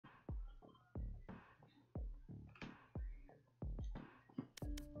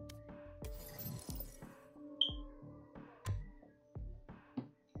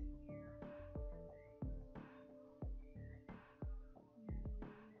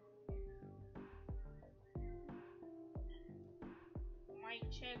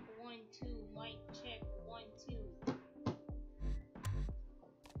check 1 2. Mic check 1 2.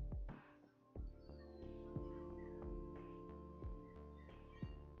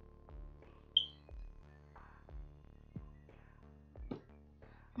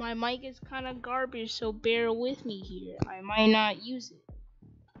 My mic is kind of garbage, so bear with me here. I might not use it.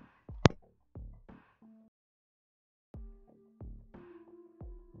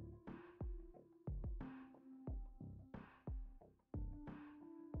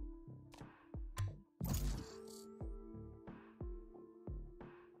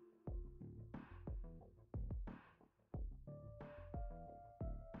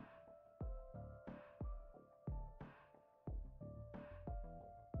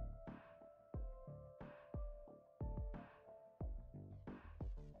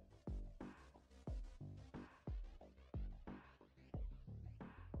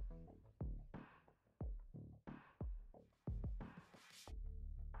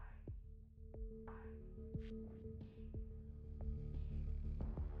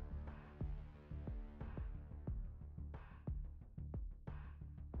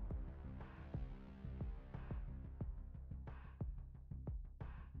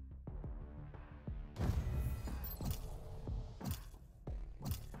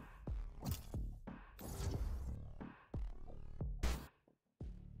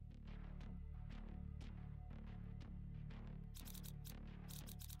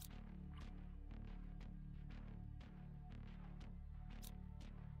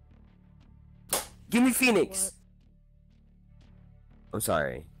 Give me Phoenix! What? I'm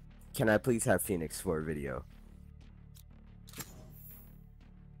sorry. Can I please have Phoenix for a video?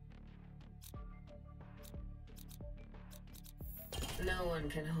 No one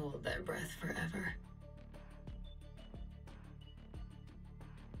can hold their breath forever.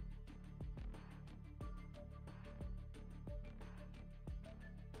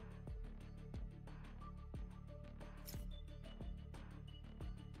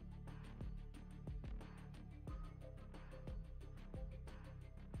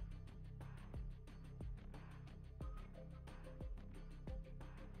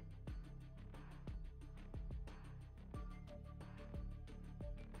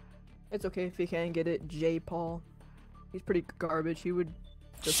 It's okay if you can't get it, J. Paul. He's pretty garbage. He would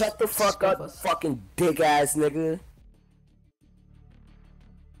just shut the fuck up, us. fucking dick ass nigga.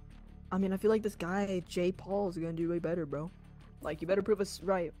 I mean, I feel like this guy, J. Paul, is gonna do way better, bro. Like, you better prove us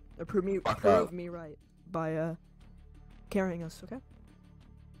right, or prove me right by carrying us, okay?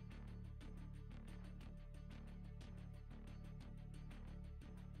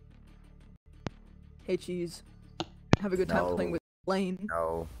 Hey, Cheese. Have a good time playing with Lane.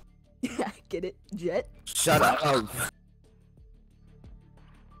 No. Yeah, get it, Jet? Shut up.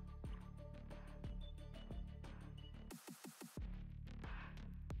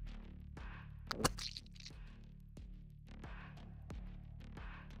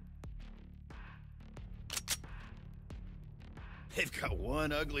 They've got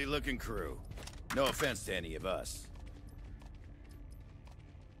one ugly-looking crew. No offense to any of us.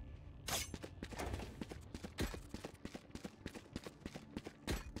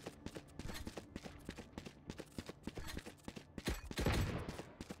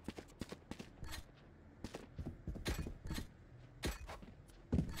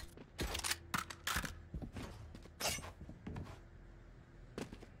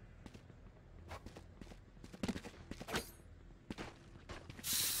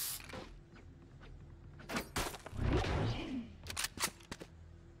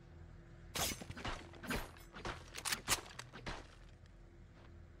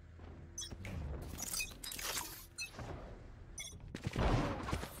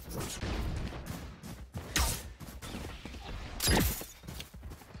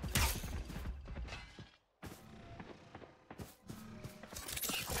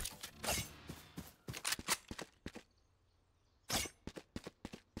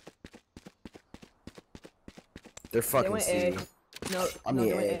 They're fucking C. A. No, I mean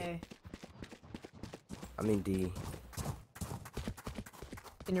no, A. I mean D.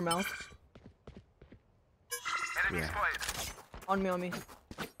 In your mouth. Yeah. On me, on me.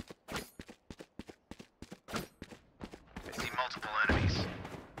 I see multiple enemies.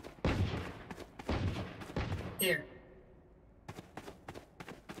 Here.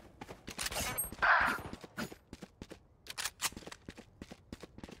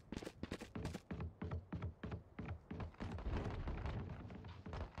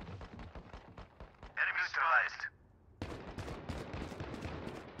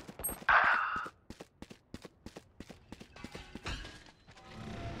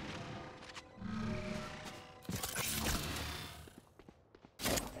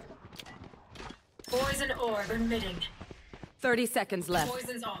 Poison orb emitting. 30 seconds left.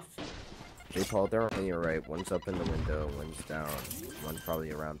 Poison's off. J. Paul, they're on your right. One's up in the window, one's down. One's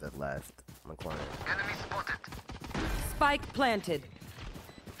probably around the left on the corner. Enemy spotted. Spike planted.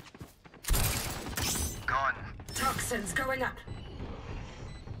 Gone. Toxins going up.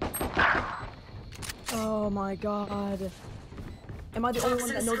 Oh my god. Am I the only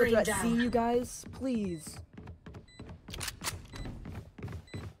one that knows that I see you guys? Please.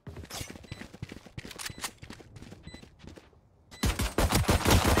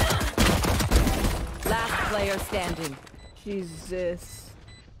 Last player standing. Jesus.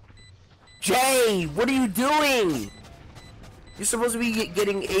 Jay, what are you doing? You're supposed to be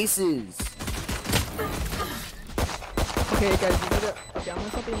getting aces. Okay, guys, you gotta, okay, I'm gonna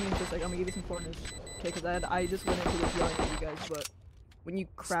stop being for a second. I'm gonna give you some pointers. Okay, because I just went into this yelling at you guys, but when you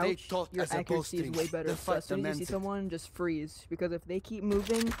crouch, taut your as a accuracy is way bowstring. better. The So as soon as you see fundamental. someone, just freeze. Because if they keep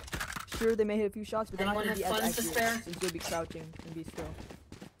moving, sure, they may hit a few shots, but they're not Anyone gonna be have as funds to accurate spare? since you'll be crouching and be still.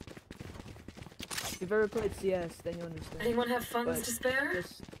 If you've ever played CS, then you'll understand. Anyone have funds But to spare?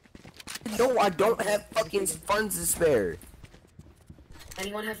 just, No, I don't have fucking funds to spare.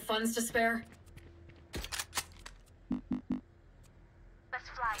 Anyone have funds to spare? Let's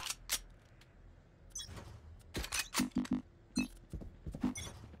fly.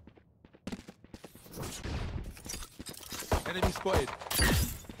 Enemy spotted.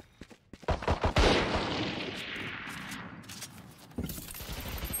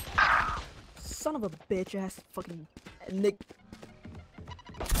 son of a bitch ass fucking Nick.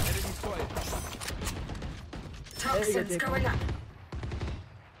 Enemy spotted. Toxins Jacob. going up.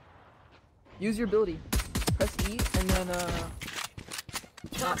 Use your ability. Press E and then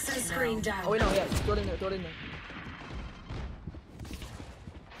Toxin screen down. oh wait, no, yeah, throw it in there, throw it in there.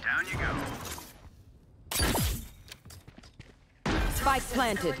 Down you go. Spike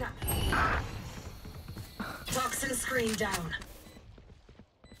planted. Going up. Toxin screen down.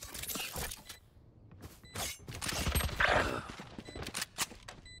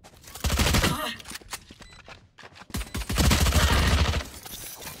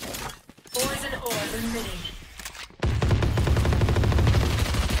 Poison orb emitting.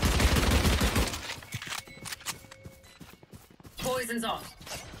 Poison's off.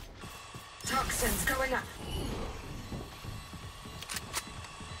 Toxins going up.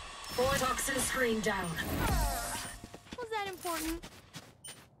 Four toxin screen down. Was that important?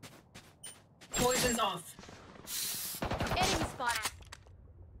 Poison's off. Enemy spotted.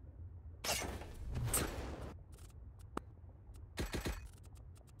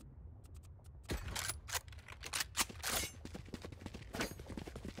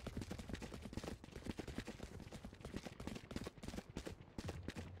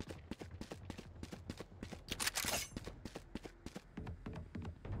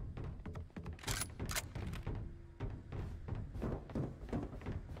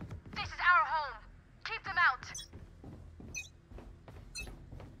 This is our home. Keep them out.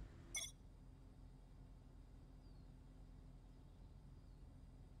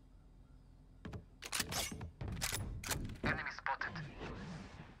 Enemy spotted.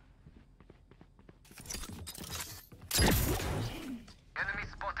 Enemy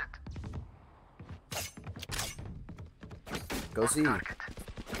spotted. Go see. Target.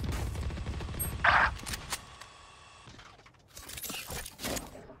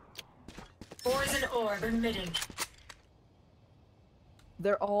 Poison orb emitting.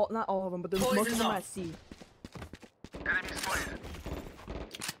 They're all, not all of them, but there's most of Poison's them off. at C. Enemy spotted.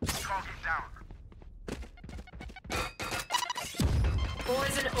 Target down.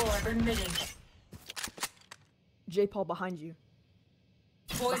 Poison orb emitting. J. Paul behind you.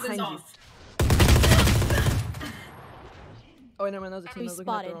 Poison's Behind you. off. Oh, never mind, that was a team. I Enemy was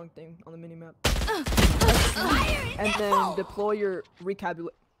looking at the spotted. wrong thing on the minimap. And then deploy your recalculate.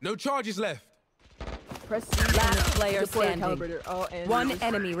 No charges left. Press C and Last then player deploy your standing. calibrator. Oh, and One release.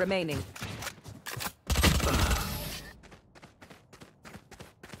 enemy remaining.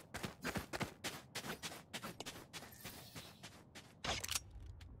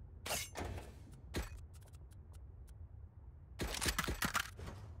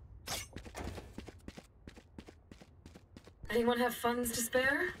 Anyone have funds to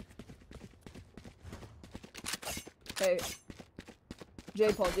spare? Hey.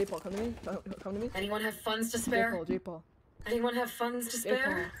 J. Paul, come to me. Come to me. Anyone have funds to J. spare? Paul, J. Paul. Anyone have funds to J. Paul.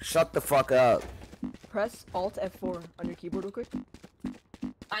 spare? Shut the fuck up. Press Alt F4 on your keyboard real quick.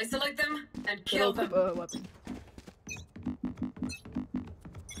 Isolate them and Then kill open them. up a weapon.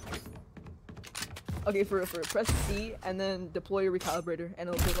 Okay, for press C and then deploy your recalibrator, and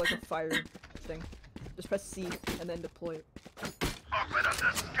it'll give like a fire thing. Just press C and then deploy it. Open up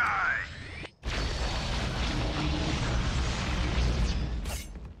the sky.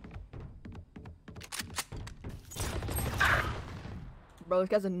 Bro, this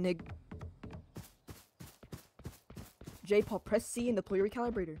guy's a nig. J Paul, press C and deploy your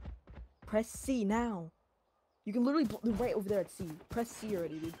recalibrator. Press C now. You can literally right over there at C. Press C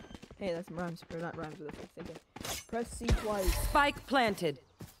already, dude. Hey, that's rhymes. Or not rhymes, but that's the same thing. Press C twice. Spike planted.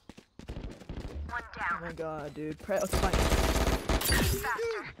 One Oh down. my god, dude. Press. Okay, fine.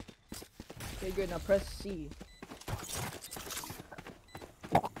 Faster. Okay, good. Now press C.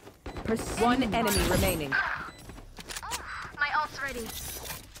 Press C. One enemy remaining. My ult's ready.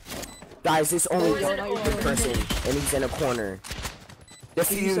 Guys, there's only Poison one orb. person, and he's in a corner. you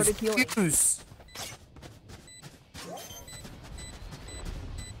started Defuse. healing. Defuse.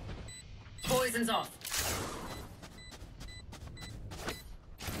 Poison's off.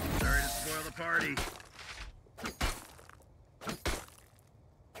 Sorry to spoil the party.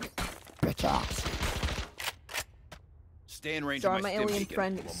 Stay in range Sorry, of my my stim alien beacon.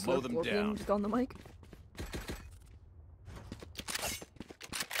 friend We'll mow them Scorpion down. just got on the mic.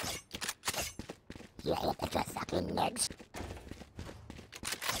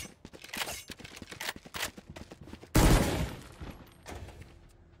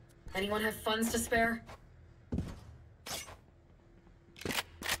 Anyone have funds to spare?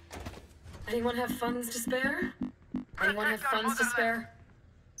 Anyone have funds to spare? Anyone have funds to spare?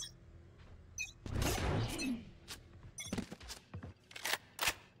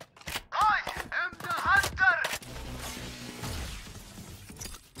 I am the hunter.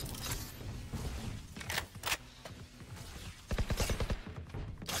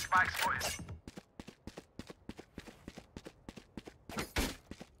 Spike spotted.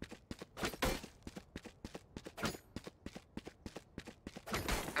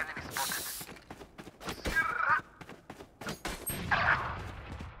 Enemy spotted.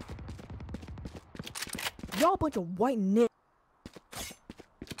 Y'all a bunch of white niggas.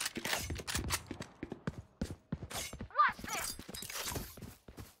 Watch this.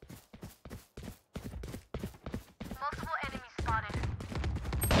 Multiple enemies spotted.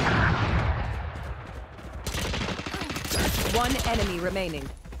 One enemy remaining.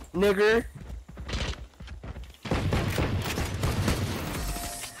 Nigger.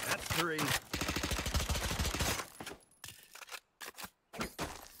 That's three.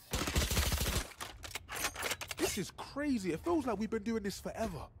 This is crazy. It feels like we've been doing this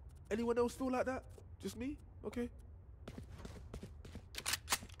forever. Anyone else feel like that? Just me? Okay.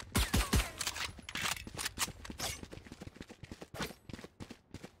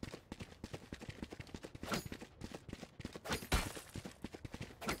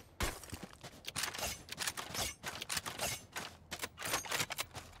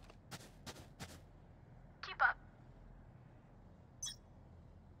 Keep up.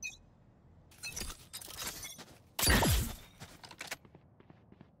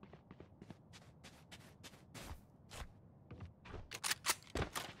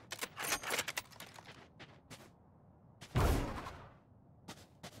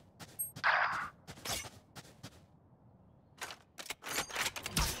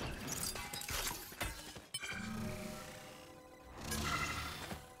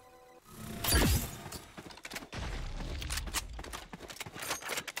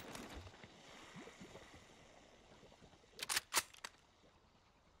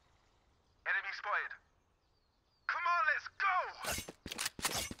 Enemy spotted. Come on, let's go.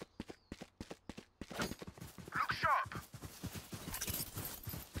 Look sharp.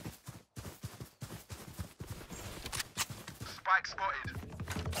 Spike spotted.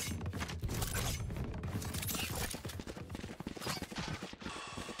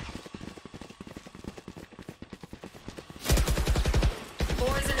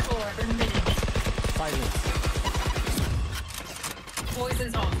 Poison orb emitting. Silence.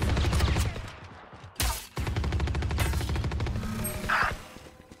 Poison's off.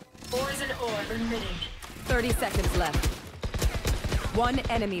 Poison orb emitting. 30 seconds left. One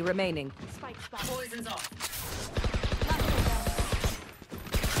enemy remaining. Spike spot. Poison's off.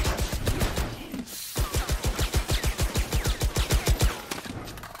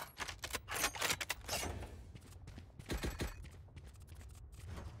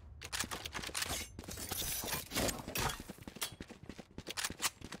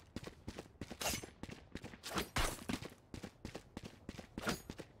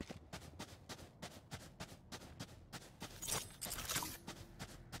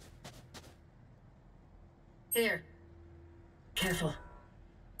 Here. Careful.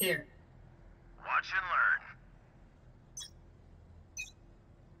 Here. Watch and learn.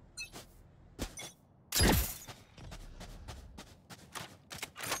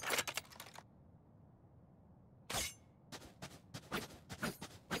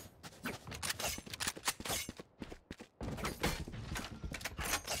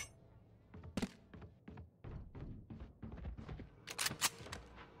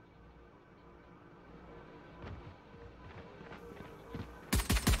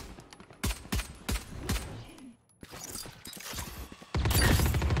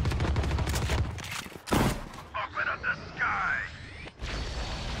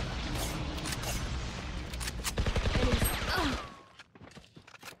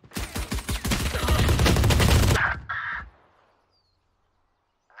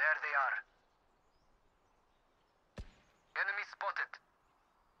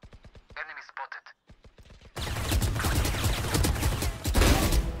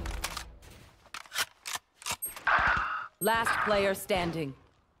 Last player standing.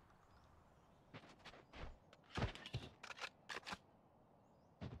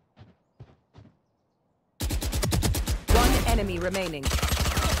 One enemy remaining.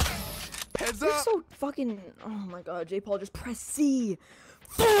 Heads You're up. so fucking. Oh my god, J. Paul, just press C.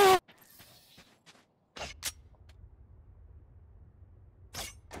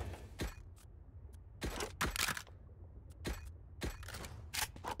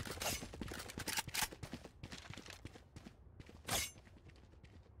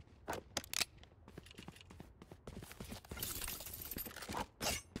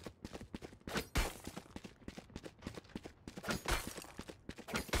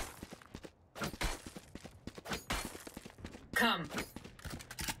 Come.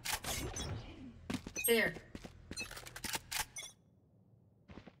 Here.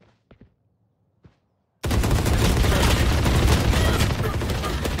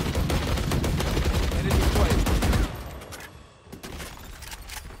 Enemy play.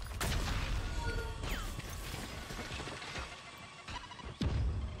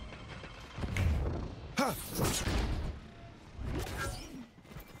 Huh.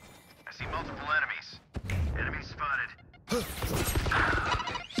 I see multiple enemies. Enemies spotted.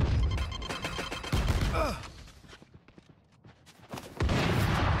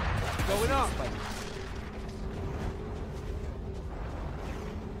 Going up.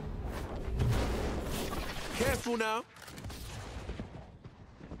 Careful now.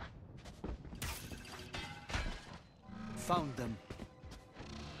 Found them.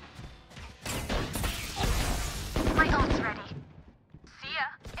 My ult's ready. See ya.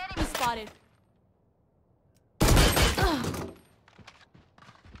 Enemy spotted.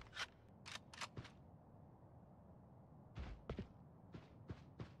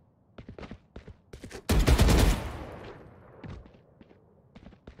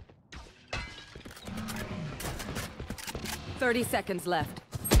 30 seconds left.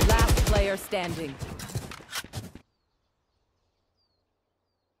 Last player standing.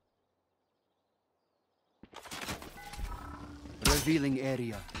 Revealing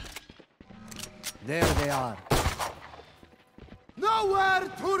area. There they are.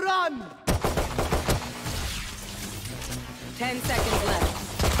 Nowhere to run! 10 seconds left.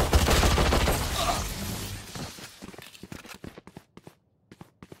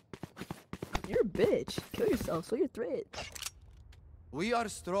 You're a bitch. Kill yourself, so you're threat. We are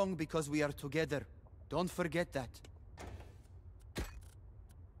strong because we are together. Don't forget that.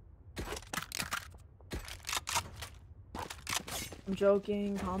 I'm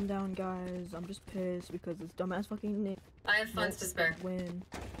joking. Calm down, guys. I'm just pissed because this dumbass fucking Nick I have funds to spare. win.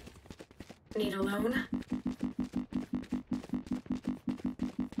 Need a loan?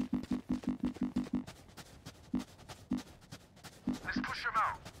 Let's push him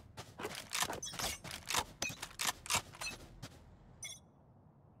out.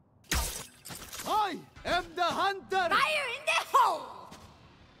 I am the hunter! Fire in the hole!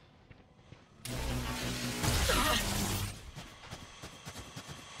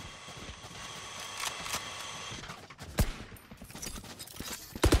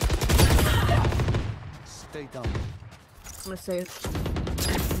 Stay down. I'm gonna say it.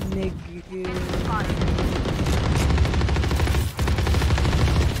 Nigga.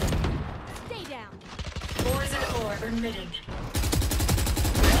 Stay down. Fours and four permitting.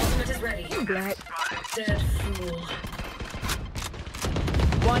 My ultimate is ready. Black. Dead fool.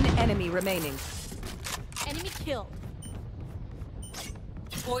 One enemy remaining. Enemy killed.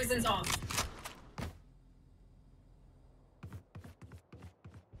 Poison's off.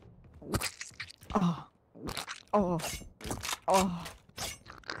 Oh. Oh. Oh.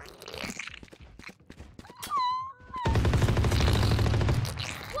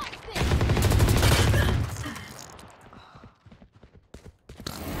 What's this?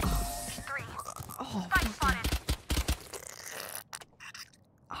 Three. Oh. Spike spotted.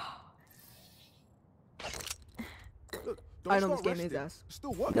 Look, I don't know this start game is resting. ass.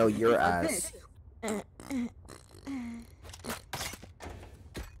 Still what? No, your ass.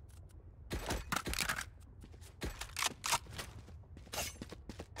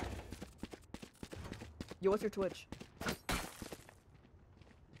 Yo, what's your Twitch?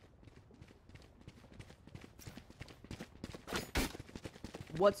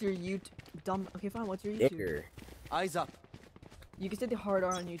 What's your YouTube? Dumb. Okay, fine. What's your YouTube? Nigger. Eyes up. You can say the hard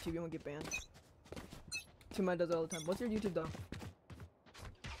R on YouTube. You won't get banned. Two man does it all the time. What's your YouTube though?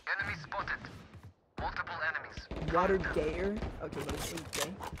 Enemy spotted. Multiple enemies. Water gayer. Okay, but it's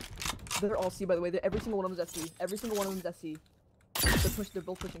gay. They're all C by the way. Every single one of them is SC. Every single one of them is SC. They're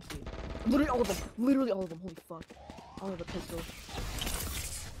both pushing C. Literally all of them. Literally all of them. Holy fuck. All of the pistol.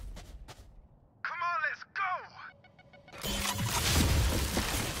 Come on, let's go.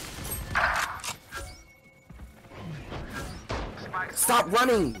 Stop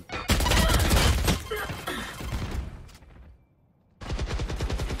running!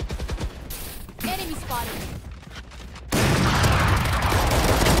 Enemy spotted.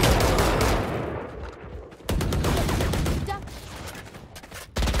 Duck.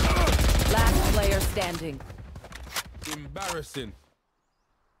 Last player standing. Embarrassing.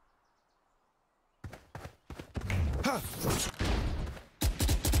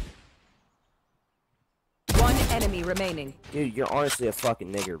 One enemy remaining. Dude, you're honestly a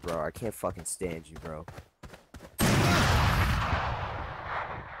fucking nigger, bro. I can't fucking stand you, bro.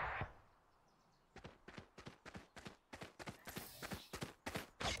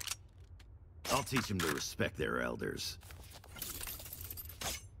 I'll teach them to respect their elders.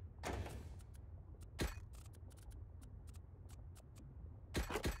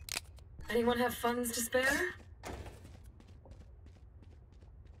 Anyone have funds to spare?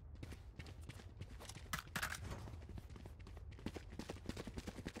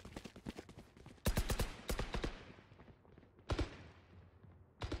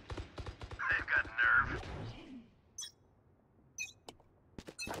 They've got nerve.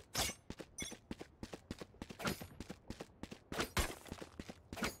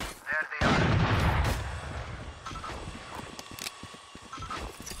 There they are.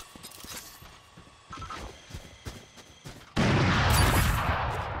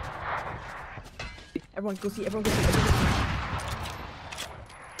 Everyone go see. Everyone go see. Everyone go see.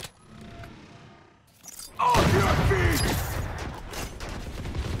 Off your feet!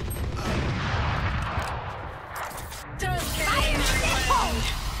 Don't carry my load.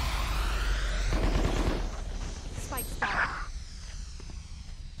 Spike spot.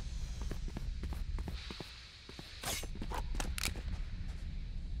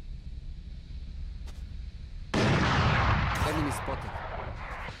 Enemy spotted.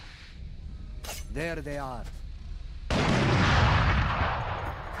 There they are.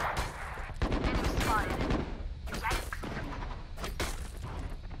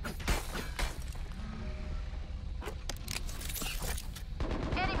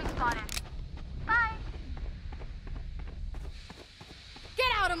 Enemy spotted. Bye.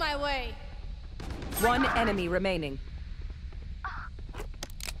 Get out of my way. One enemy remaining.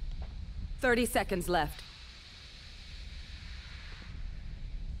 30 seconds left.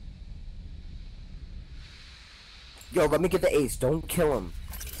 Yo, let me get the ace. Don't kill him.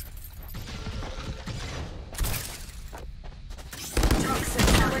 Toxin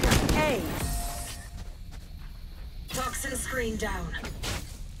coming up. Hey. Toxin screen down.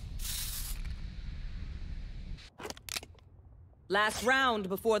 Last round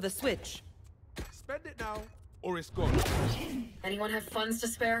before the switch. Spend it now, or it's gone. Anyone have funds to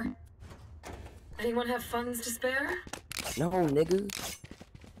spare? Anyone have funds to spare? No, nigga.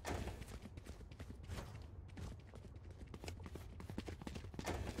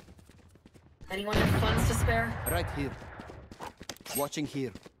 Anyone have funds to spare? Right here. Watching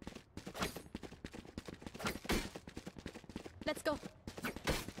here. Let's go.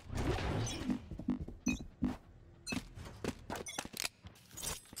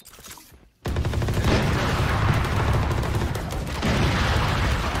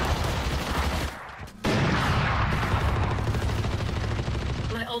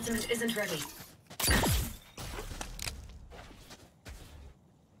 My ultimate isn't ready.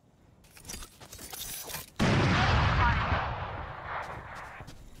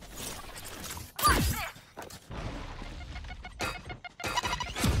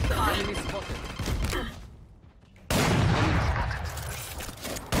 Enemy spotted.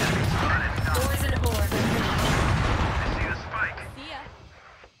 Poison orb. I see the spike. See ya.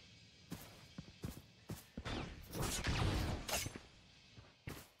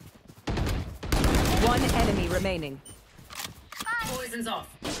 One enemy remaining. Poison's off.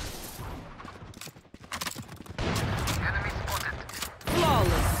 Enemy spotted.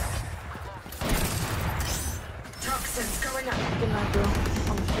 Flawless. Toxins going up. Good night, girl.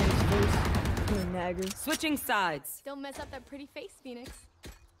 I'm gonna kill his face. You nagger. Switching sides. Don't mess up that pretty face, Phoenix.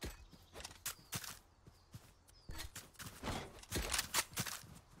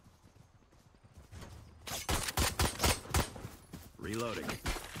 Reloading.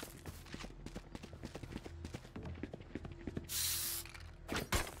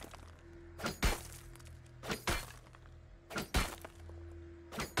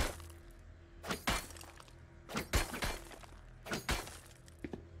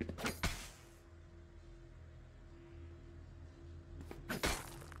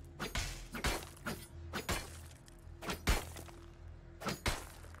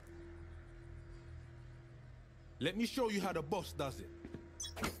 Let me show you how the boss does it.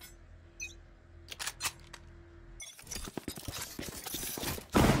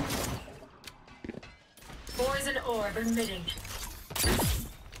 Poison orb emitting.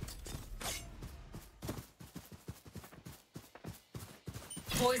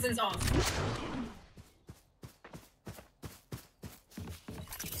 Poison's off.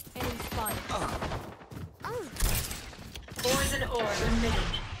 Enemy spotted. Poison orb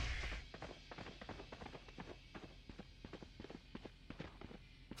emitting.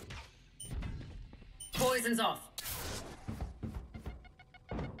 Poison's off.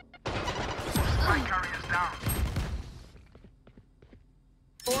 Spike carriers down.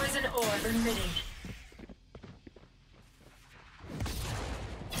 Poison orb emitting.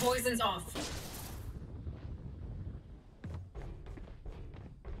 Poison's off.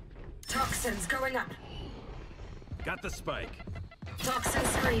 Toxins going up. Got the spike. Toxin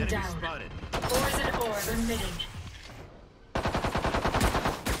screen Enemy down. spotted. Poison orb emitting.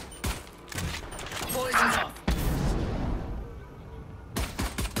 Poison's off.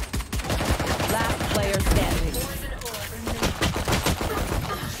 Last player standing. Poison orb emitting.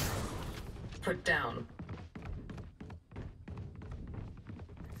 Put down.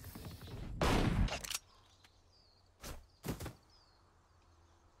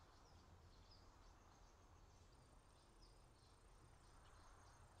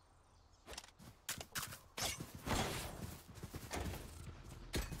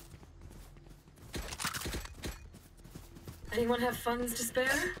 Anyone have funds to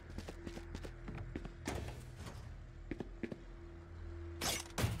spare?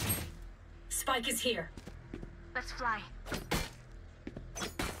 Spike is here. Let's fly.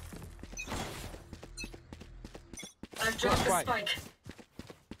 I've dropped the spike.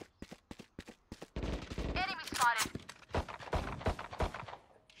 Enemy spotted.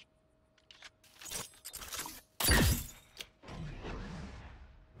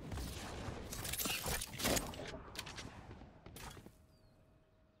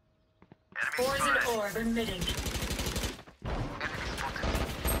 Poison orb emitting. Enemy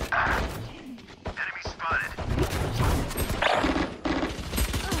spotted.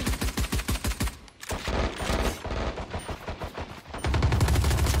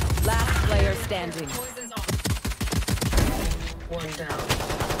 Last player standing. Poison's off. One down.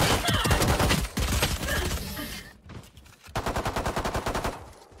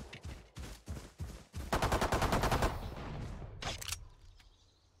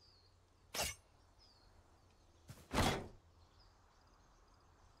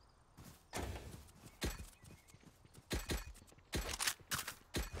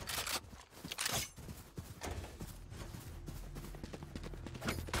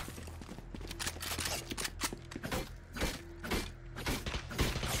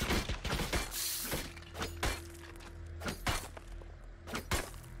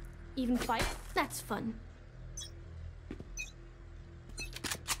 Even fight? That's fun.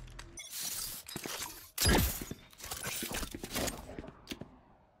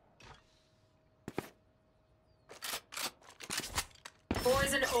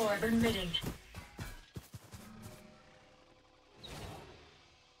 Poison orb emitting.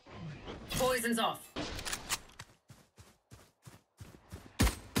 Poison's off.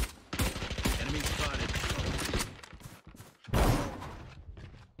 Enemy spotted.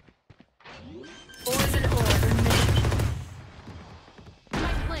 Poison orb emitting.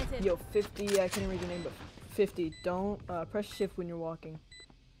 Spike planted. Yo, 50, I can't read your name, but 50, don't press shift when you're walking.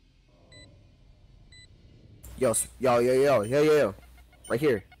 Yo, yo. Right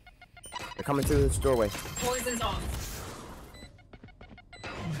here. They're coming through this doorway. Poison's off.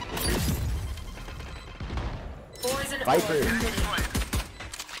 Poison Viper. orb emitting.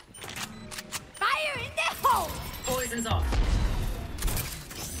 Fire in the hole! Poison's off.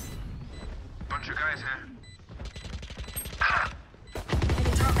 Bunch of guys here.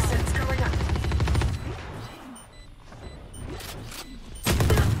 Toxins going up.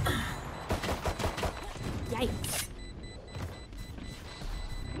 Yikes.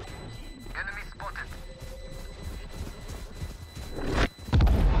 Enemy spotted.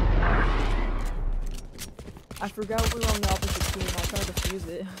 I forgot we were on the opposite team. I'll try to defuse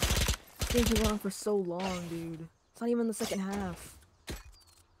it. This game's been going on for so long, dude. It's not even the second half.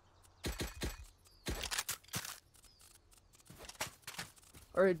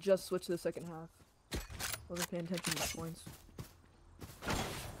 Or it just switched to the second half. Wasn't paying attention to the points.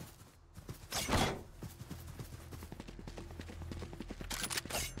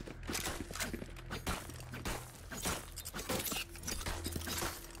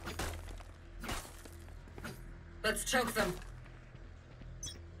 Let's choke them.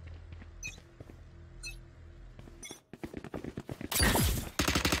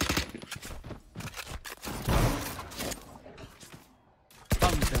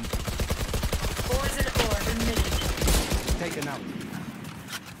 Found them. Poison orb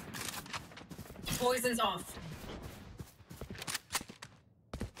Poison's off.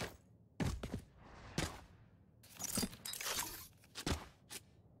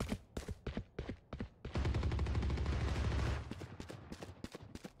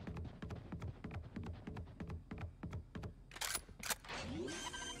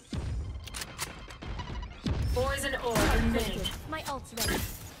 Poison orb emitting. My ult's ready.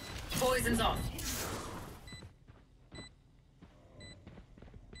 Poison's off.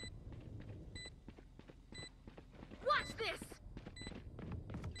 Watch this!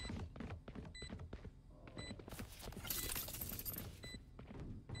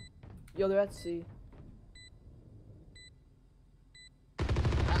 Yo, they're at C.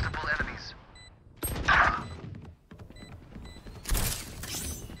 Multiple enemies.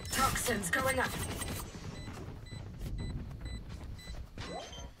 Toxins going up.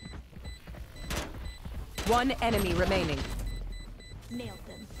 One enemy remaining. Nailed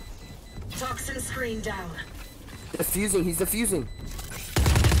them. Toxin screen down. Defusing, he's defusing.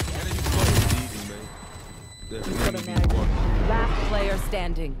 Last player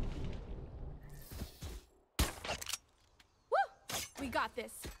standing. Woo! We got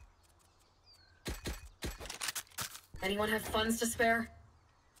this. Anyone have funds to spare?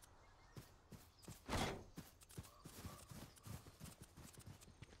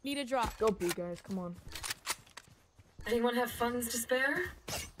 Need a drop. Go B, guys. Come on. Anyone have funds to spare?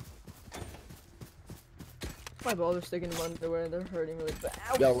 My balls are sticking in my underwear. They're hurting really bad.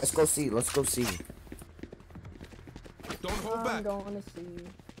 Ow. Yo, let's go see. Let's go see. Don't hold I'm back. going to see.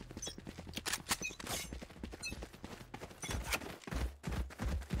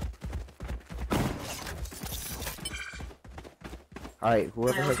 All right,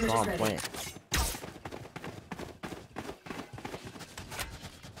 whoever My has ultimate is bomb, ready. plant.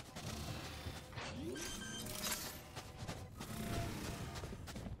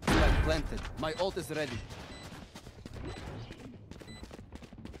 Spike planted. My ult is ready.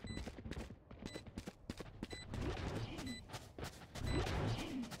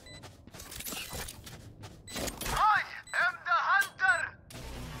 I am the hunter!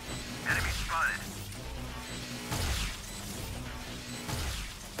 Enemy spotted.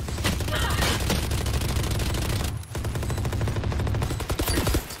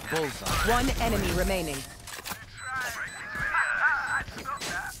 Bullseye. One enemy remaining. Stop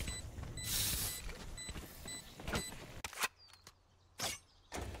that.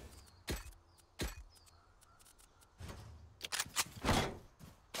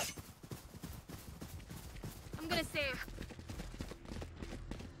 I'm gonna save.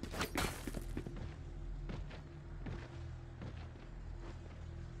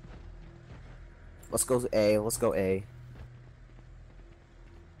 Let's go A. Let's go A.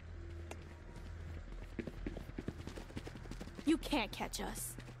 You can't catch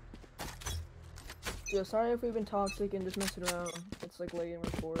us. Yo, sorry if we've been toxic and just messing around. It's like late and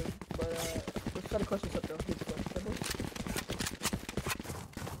we're bored. But let's try to clutch this up though. Let's go.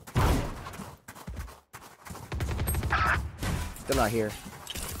 They're not here.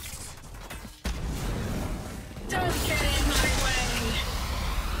 Don't get in my way!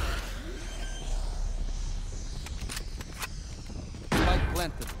 Spike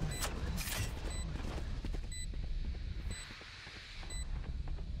planted.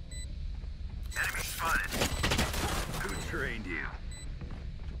 Enemy spotted. Who trained you?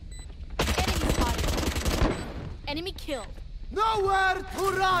 Enemy spotted. Enemy killed. Nowhere to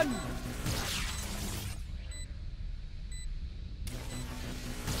run!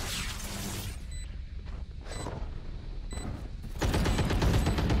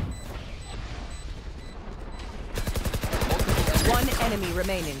 One enemy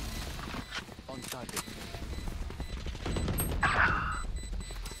remaining. On target.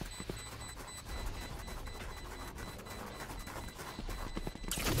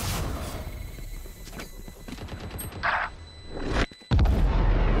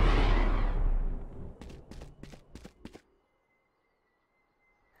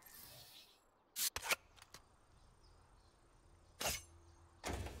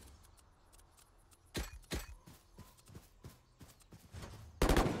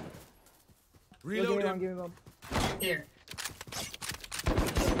 Yo, give me one, give me one. Here.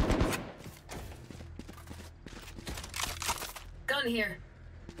 Gun here.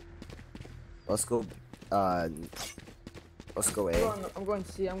 Let's go. Let's go A. I'm going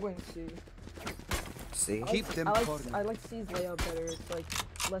C. I'm going C. See? Keep them I cornered. like C's layout better. It's like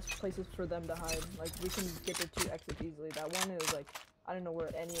less places for them to hide. Like we can get their 2 exits easily. That one is like I don't know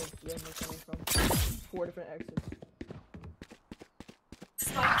where any of them are coming from. 4 different exits.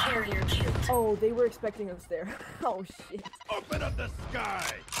 Spike carrier killed. Oh, they were expecting us there. Oh shit. Open up the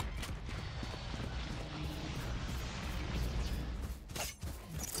sky!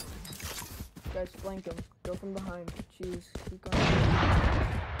 Guys, flank him. Go from behind. Cheese. Keep going.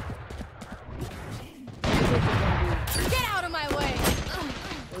 Get out of my way!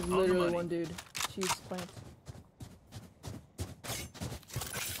 There's literally one dude. Cheese plant.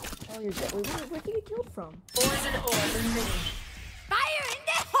 Oh, you're dead. Wait, where'd you get killed from? Poison orb emitted. Fire in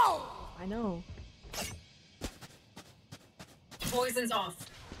the hole! I know. Poison's off.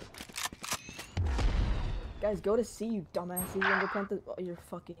 Guys, go to C, you dumbasses. You're gonna plant the. Oh, you're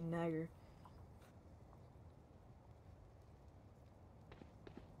fucking nagger.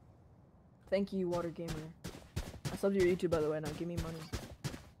 Thank you, Water Gamer. I subbed your YouTube, by the way. Now give me money.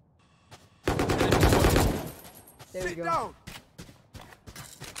 There we go. Down.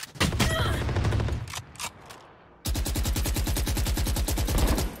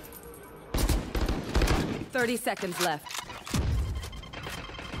 30 seconds left.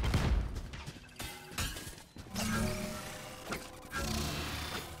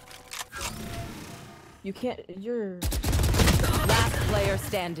 You can't. You're. Last player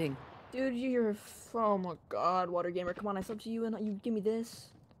standing. Dude, you're. Oh my god, Water Gamer. Come on, I subbed to you and you give me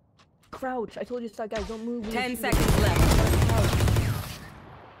this. Crouch. I told you to stop, guys. Don't move. 10 seconds left.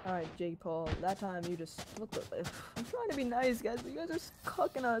 Alright, Jake Paul. That time you just. What the. I'm trying to be nice, guys, but you guys are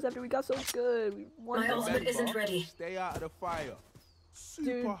cucking us after we got so good. We won. My ultimate isn't ready. Stay out of the fire.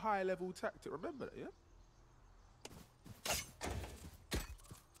 Super Dude. high level tactic. Remember that, yeah?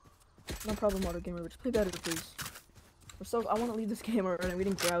 No problem, Water Gamer. But just play better, please. We're so. I want to leave this game already. We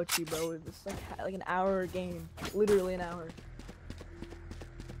didn't grouchy, bro. It's like an hour game. Literally an hour.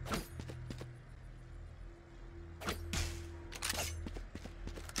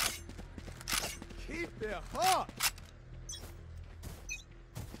 Keep their heart.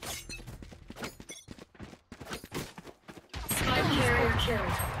 Spike carrier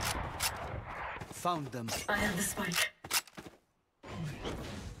killed. Found them. I have the spike.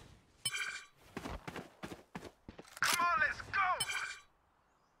 Come on, let's go!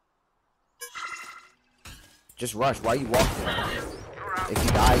 Just rush. Why you walking? If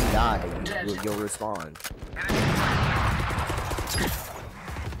you die, you die. You'll respawn.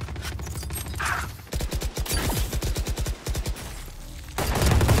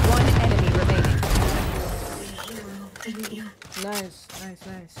 One enemy remaining. Didn't you? Nice, nice,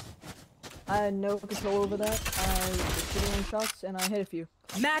 nice. I had no control over that. I was shooting on shots and I hit a few.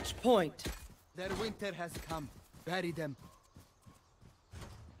 Match point. Their winter has come. Bury them.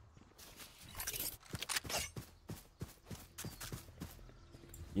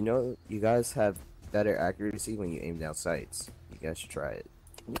 You know, you guys have better accuracy when you aim down sights. You guys should try it.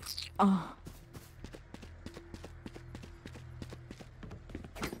 Oh.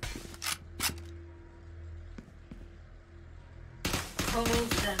 Hold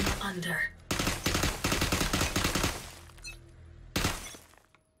them under.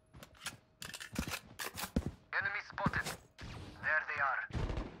 Enemy spotted. There they are.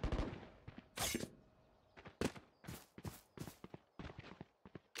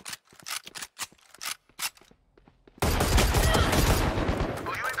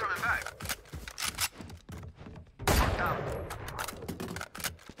 Oh, you ain't coming back. Down.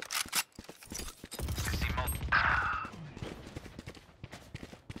 You see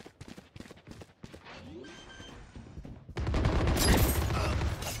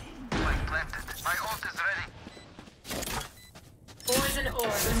Flank planted. My ult is ready. Poison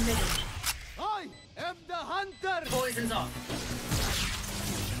orb emitted. I am the hunter. Poison's off.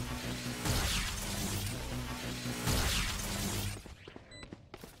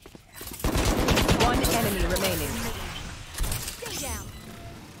 One enemy remaining. Stay down.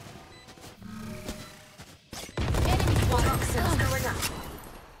 Toxins going up.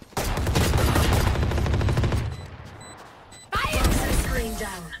 Toxin screen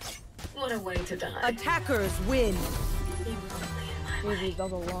down. What a way to die. Attackers win. He was only in my way. GG, that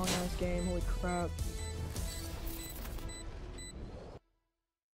was a long ass game. Holy crap.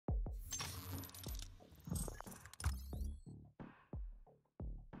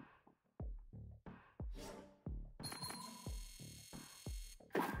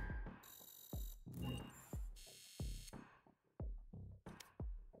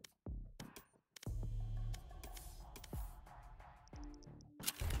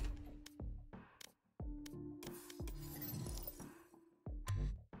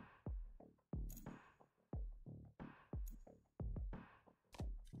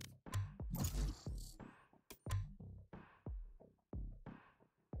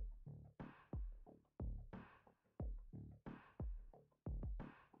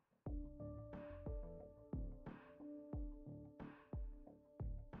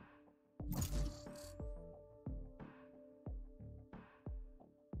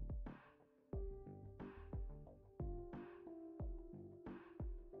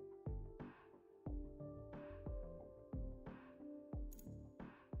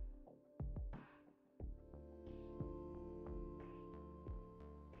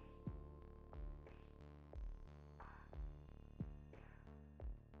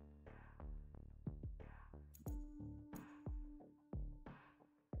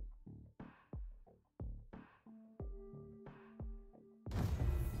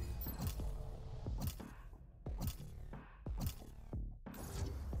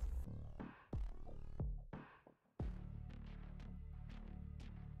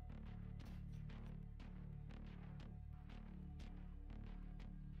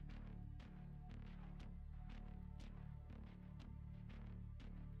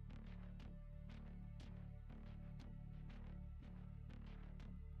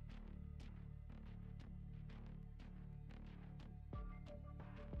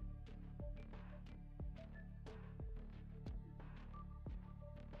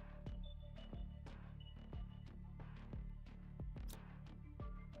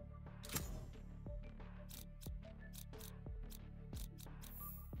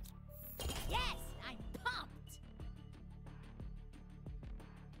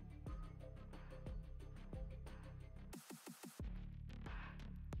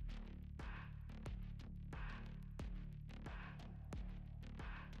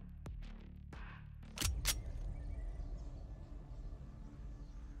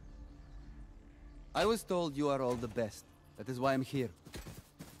 I was told you are all the best. That is why I'm here.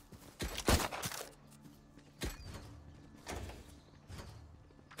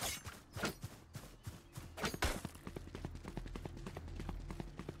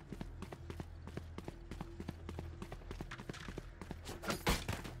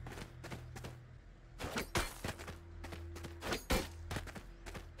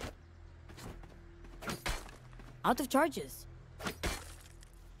 Out of charges.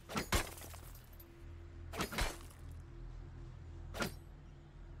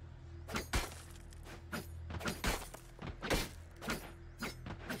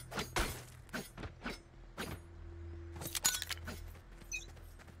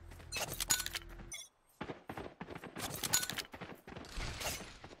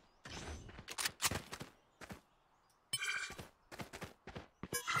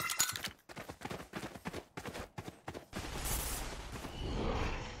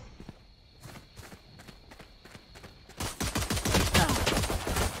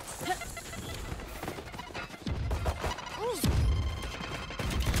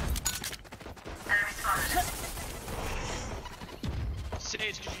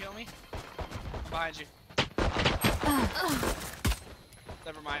 Sage, could you heal me? Behind you.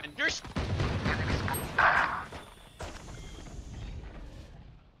 Never mind. You're.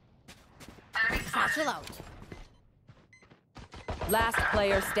 Satchel out. Last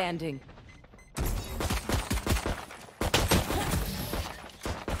player standing.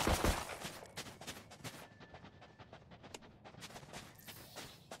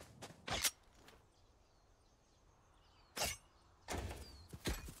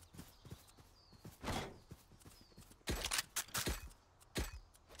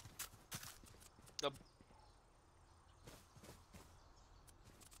 The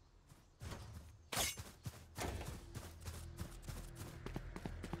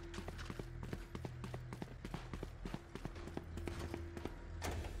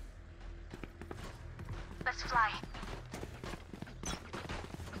Let's fly.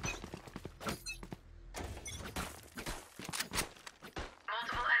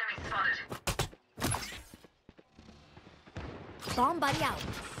 Multiple enemies spotted. Bomb buddy out.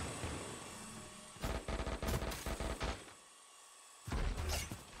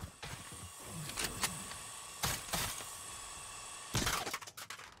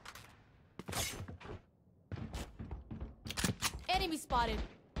 Enemy spotted.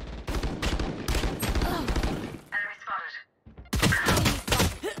 Enemy spotted.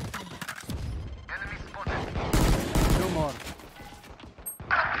 Enemy spotted. No more.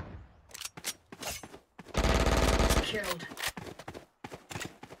 Killed.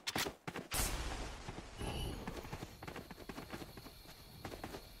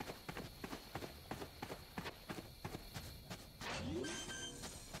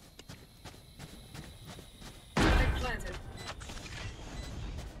 Planted.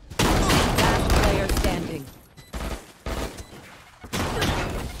 Last player standing.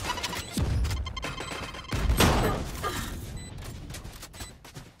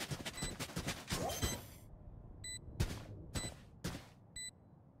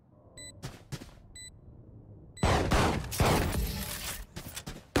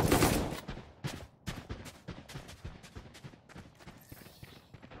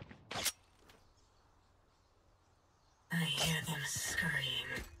 I hear them scurrying.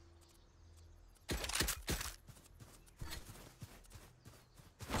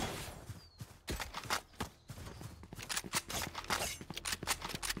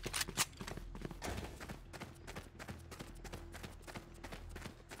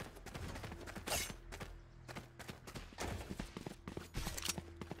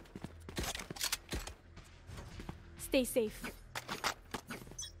 Stay safe.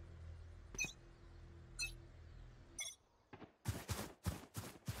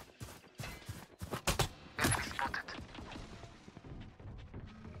 Enemy spotted.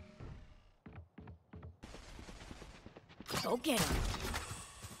 Go get him.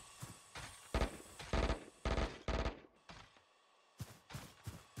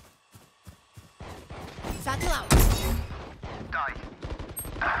 Satchel out. Die.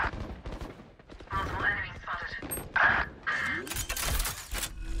 Multiple enemies spotted.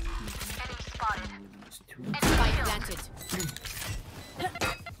 Enemy spotted. Enemy spike planted.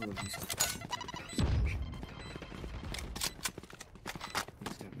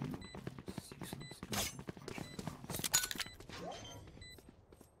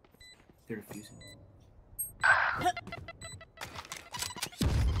 They're refusing.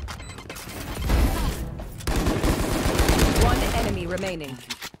 One enemy remaining.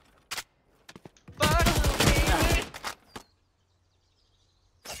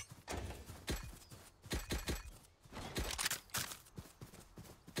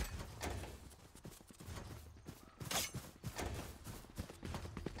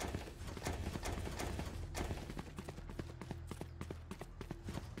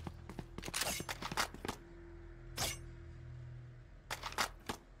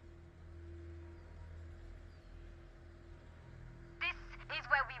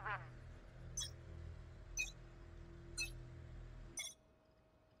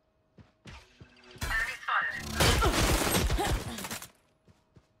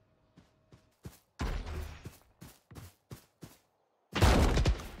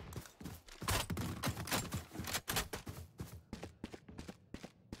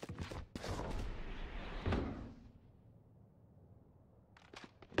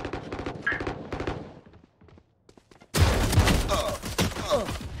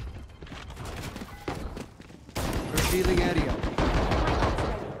 Revealing area.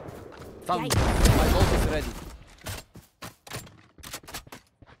 Found. My ult is ready.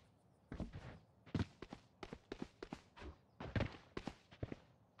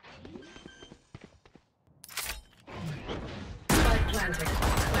 Spike planted.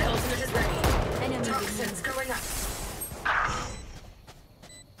 My ultimate is ready. Toxins going up.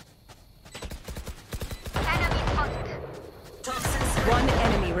 Toxins. One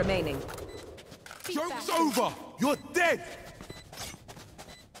enemy remaining. Joke's over! You're dead!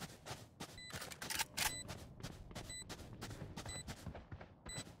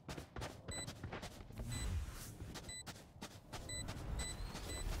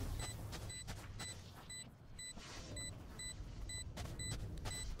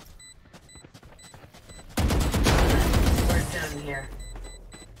 We're done here.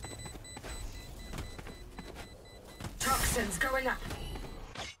 Toxins going up.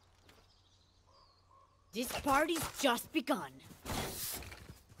 This party's just begun.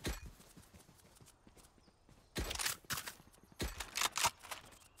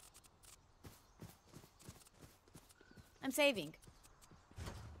 I'm saving.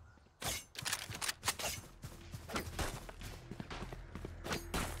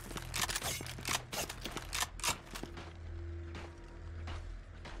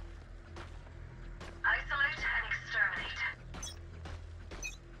 Isolate and exterminate.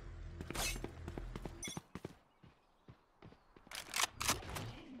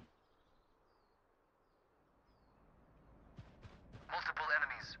 Multiple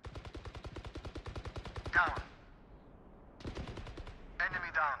enemies. Down.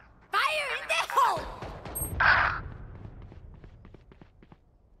 Enemy down. Fire in the hole!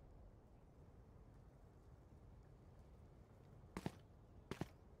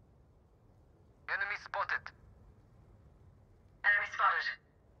 Enemy spotted. Enemy spotted.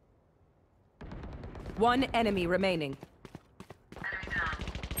 One enemy remaining. Enemy down.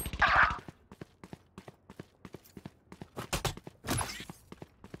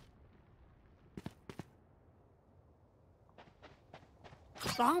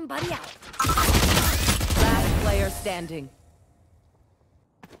 Bomb buddy out. Last player standing.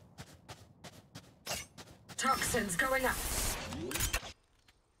 Toxins going up.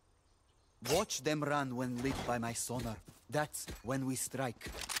 Watch them run when lit by my sonar. That's when we strike.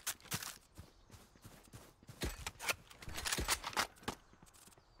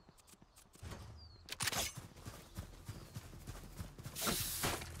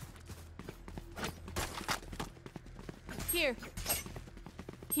 Here.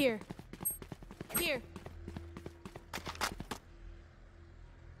 Here. Here.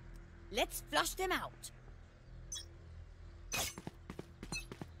 Let's flush them out.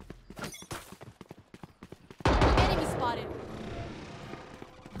 Enemy spotted.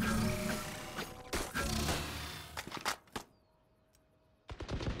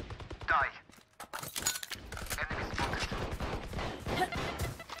 Die. Enemy spotted.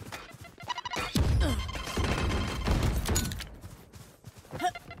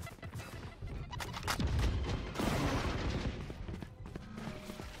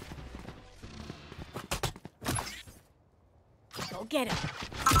 Go get him.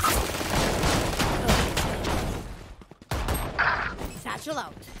 Satchel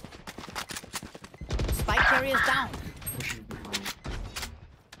out. Spike carrier's down.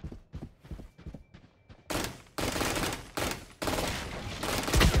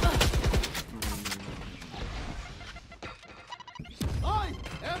 I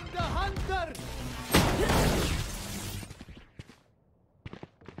am the hunter!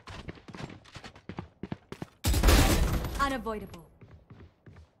 Unavoidable.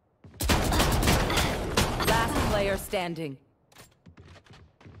 Last player standing.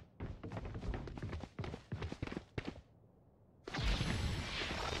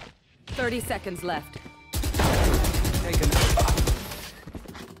 Thirty seconds left. Taken.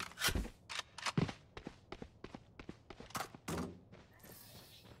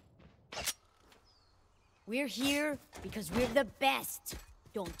 We're here because we're the best.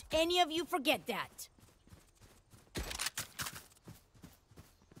 Don't any of you forget that.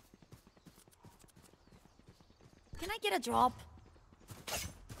 Can I get a drop?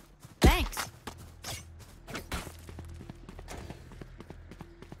 Thanks.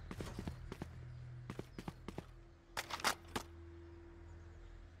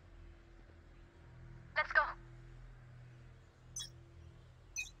 Let's go.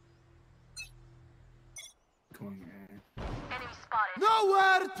 Enemy spotted.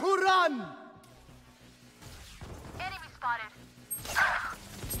 Nowhere to run! Enemy spotted.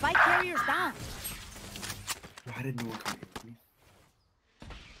 Spike carrier's down. Why did no one come in? I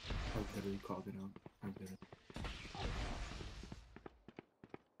literally called it out. I did it.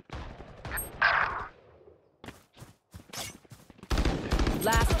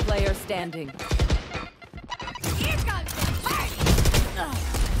 Last player standing. Here comes the party!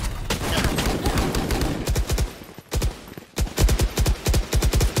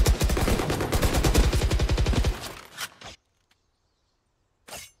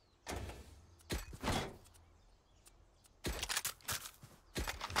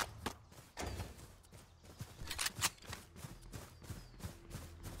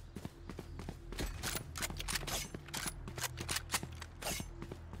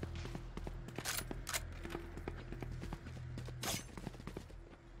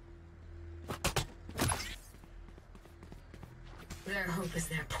 Their hope is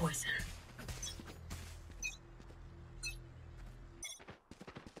their poison.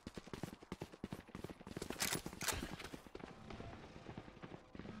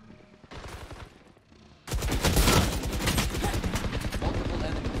 Multiple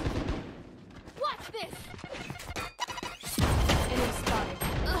enemies. Watch this! Enemy spotted.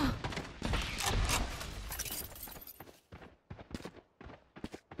 Ugh.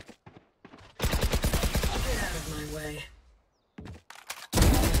 Get out of my way.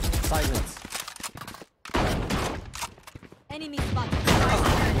 Silence. Enemy spotted.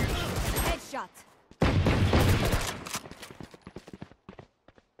 Headshot.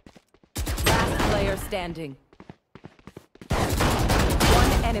 Last player standing.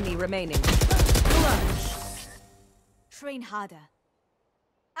 One enemy remaining. Clutch. Train harder.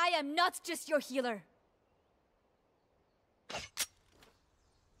 I am not just your healer.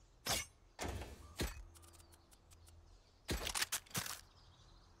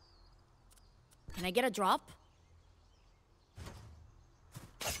 Can I get a drop?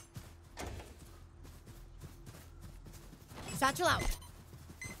 Satchel out.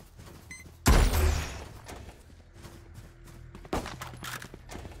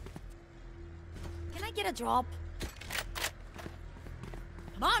 Can I get a drop?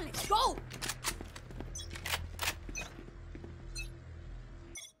 Come on, let's go!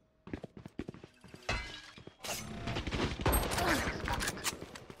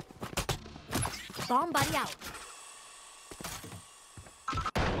 Bomb buddy out.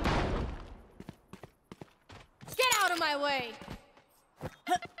 Get out of my way!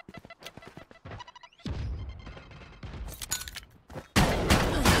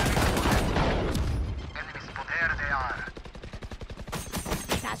 There they are.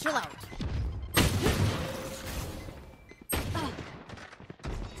 Satchel out.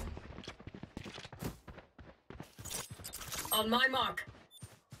 On my mark.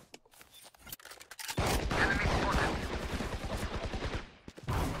 Enemy spotted.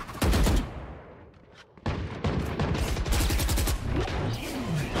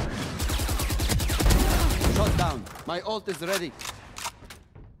 Shot down. My ult is ready.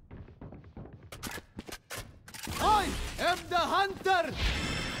 I am the hunter!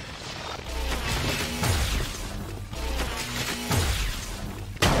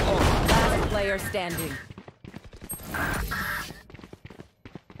 Last player standing.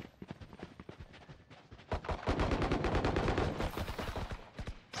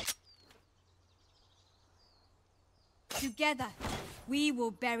 Together, we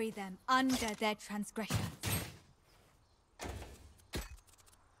will bury them under their transgressions.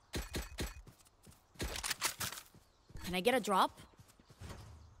 Can I get a drop?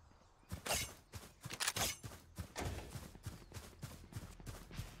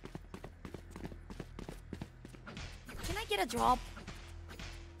 Can I get a drop?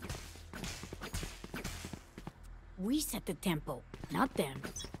 We set the tempo, not them.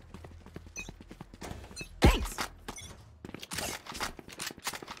 Thanks!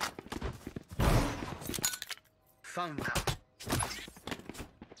 Found them.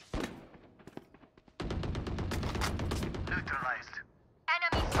 Neutralized.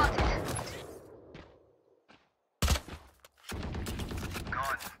 Enemy spotted.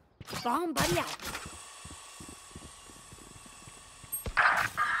 Gone. Bomb buddy out.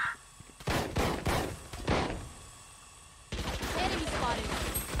 Enemy spotted.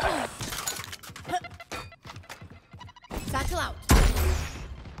 Satchel out.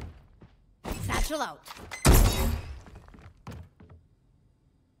 Satchel out.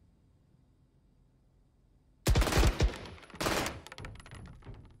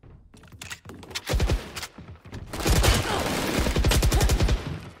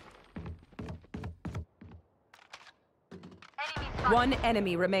 One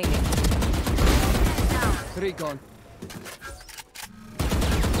enemy remaining. 3 gone.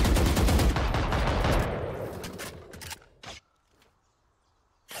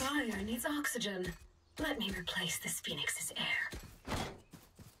 Fire needs oxygen. Let me replace this phoenix's air.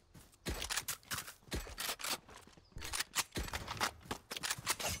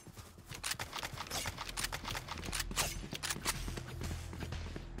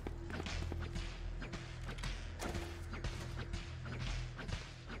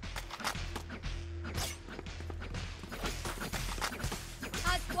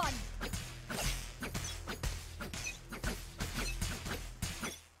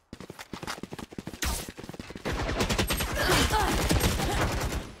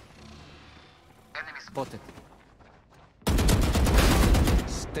 spotted.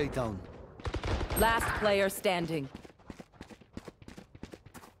 Stay down. Last player standing.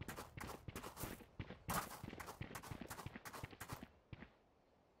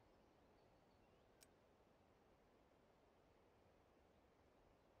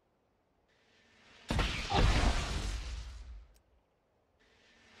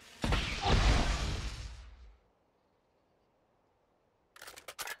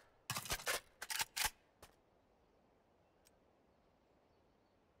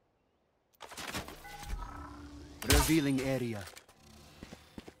 Revealing area.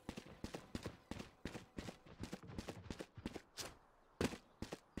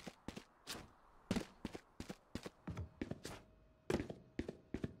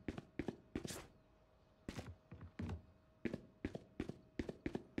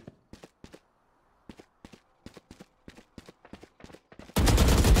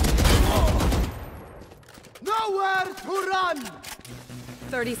 Nowhere to run!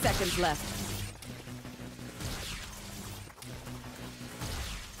 30 seconds left.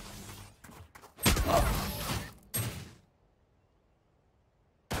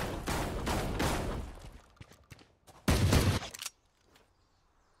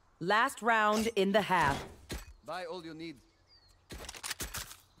 Last round in the half. Buy all you need.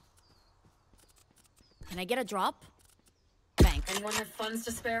 Can I get a drop? Thanks. Anyone have funds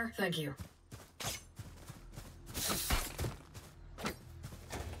to spare? Thank you.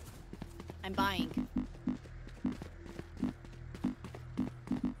 I'm buying.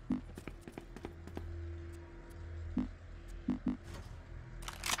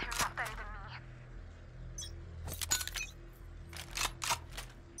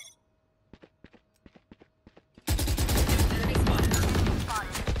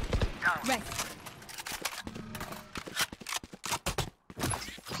 Right.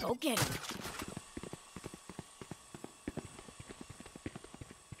 Go get him.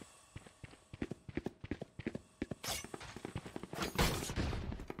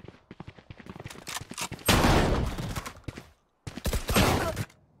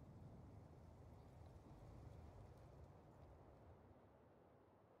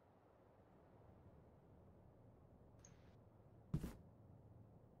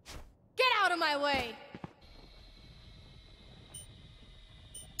 Get out of my way!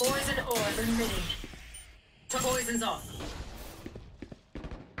 Poison orb emitting. Poison's off.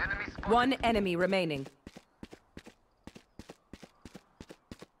 One enemy remaining.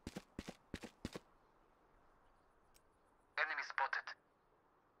 Enemy spotted.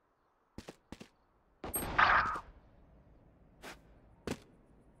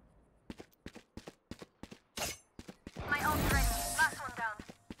 My ult ready. Last one down.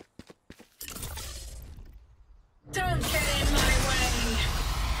 Don't get in my way!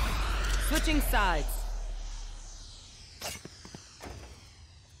 Switching sides.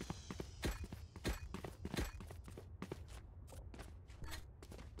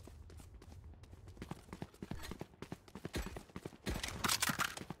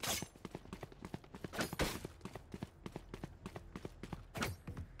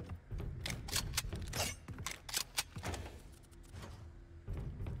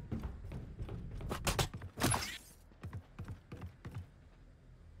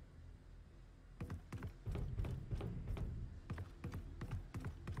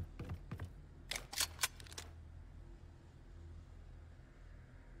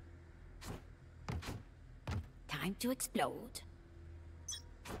 Time to explode.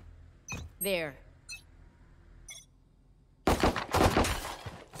 There.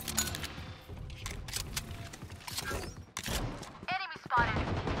 Enemy spotted.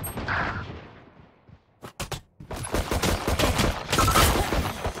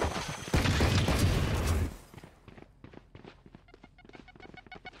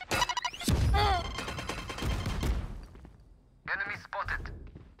 Enemy spotted.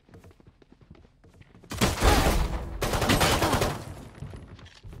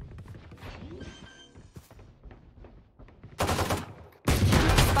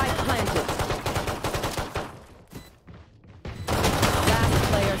 Spike planted. Last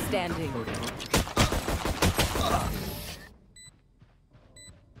player standing.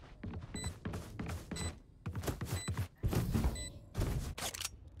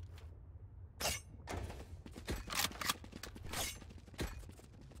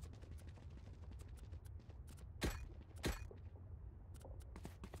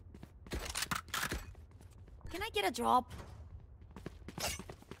 Can I get a drop?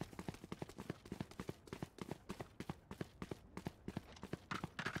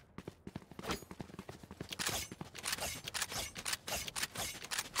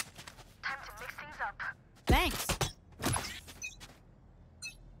 Time to mix things up.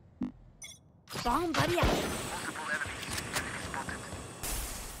 Bomb buddy out. Multiple enemies. Enemy spotted.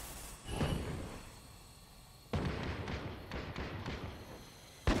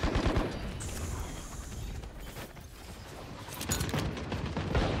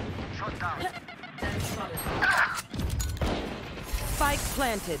 Shot down. Enemy spotted. Spike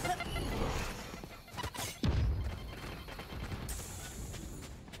planted.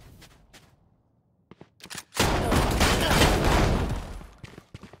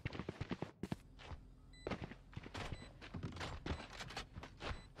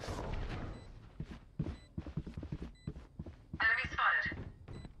 Enemy spotted.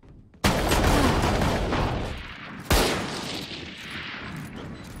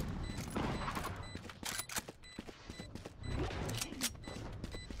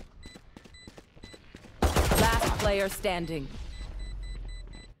 Last player standing.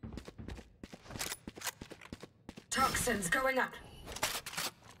 Toxins going up.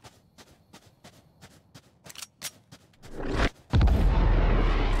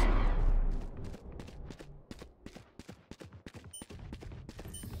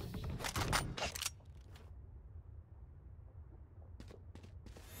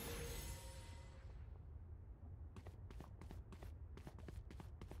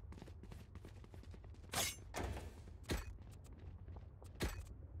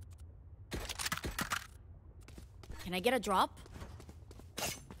 Can I get a drop?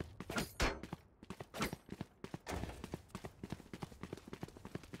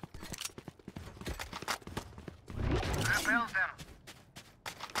 Repel them.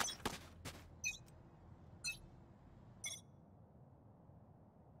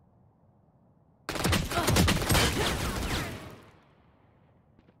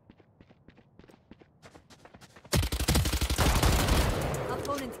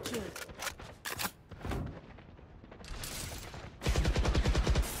 Opponent killed.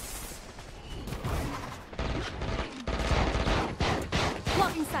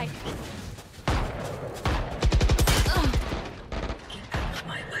 Blocking sight.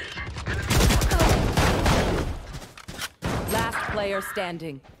 Last player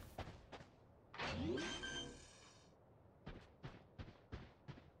standing.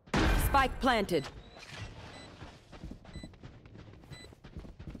 Spike planted.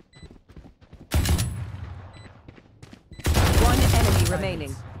 One enemy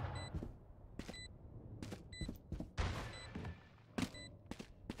remaining.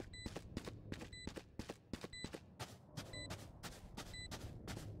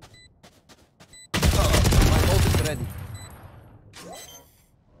 My ult is ready.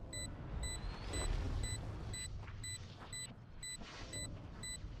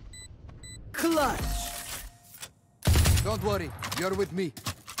 Clutch. Don't worry, you're with me.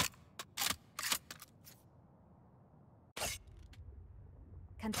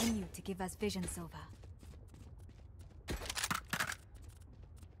 Continue to give us vision, Sova.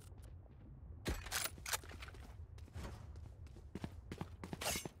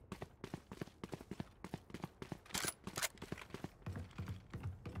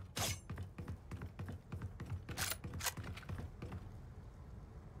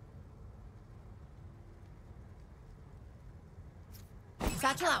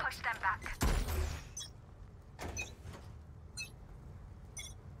 Satchel out. Push them back.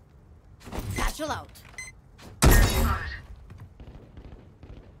 Satchel out.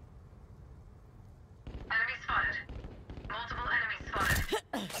 Enemy spotted. Multiple enemies spotted.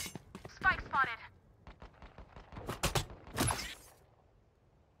 Spike spotted.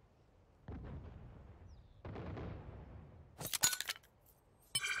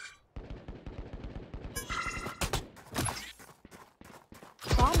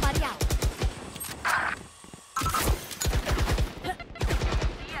 Bomb buddy out.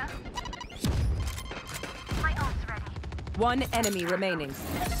 Yeah. My ult's ready. One enemy remaining.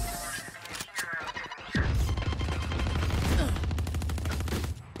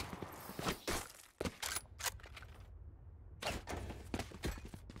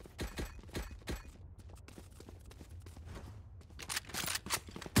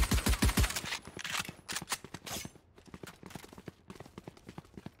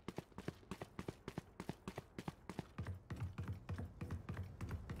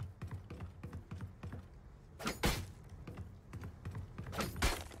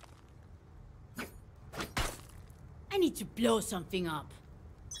 I need to blow something up.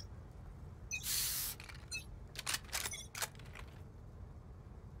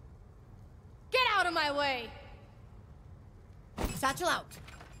 Get out of my way! Satchel out.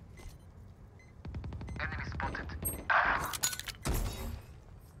 Enemy spotted.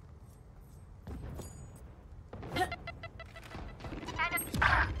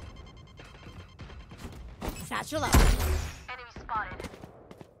 Satchel out. Enemy spotted.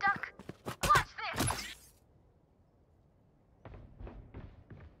 Duck. Watch this.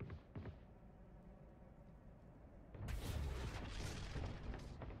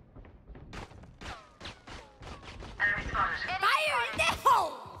 Enemy spotted. Fire in the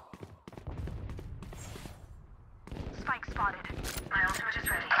hole! Spike spotted. My ultimate is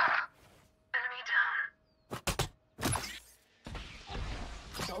ready. Enemy down.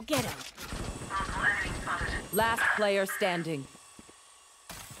 Go get him. Multiple enemies spotted. Last player standing.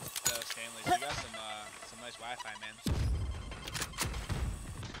 So Stanley, you got some nice Wi-Fi, man.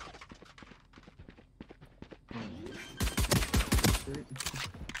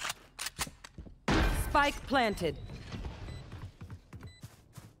 Spike planted.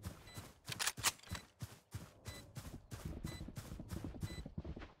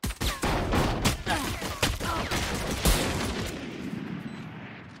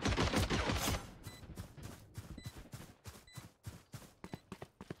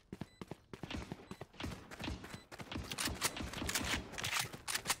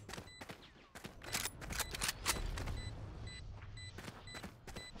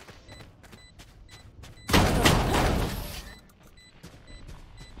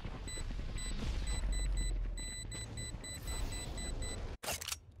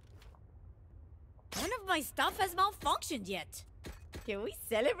 None of my stuff has malfunctioned yet. Can we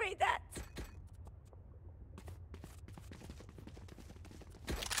celebrate that?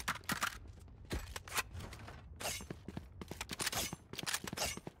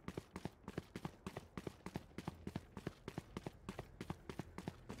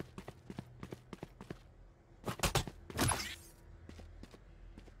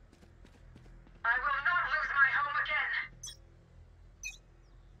 I will not lose my home again.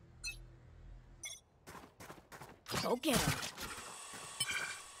 Go get him.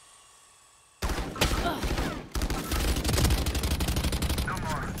 No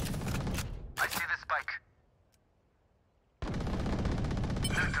more. I see the spike.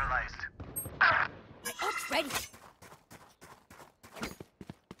 Neutralized. My ult's ready.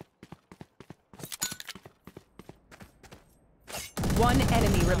 One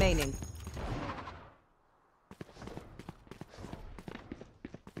enemy remaining.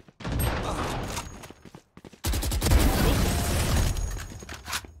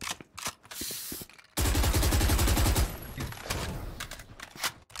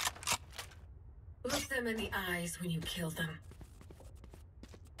 Look them in the eyes when you kill them.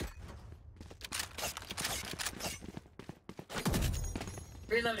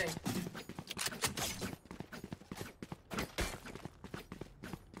 Reloading.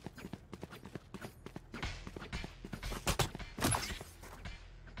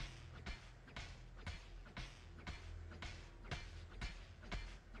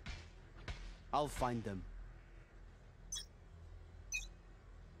 I'll find them.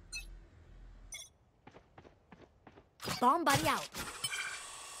 Bomb buddy out.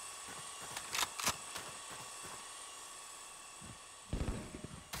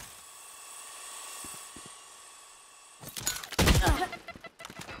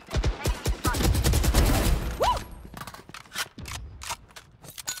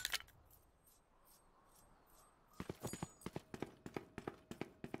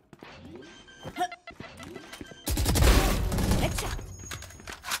 Headshot.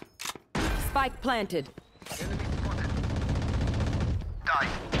 Spike planted. Enemy spotted. Die.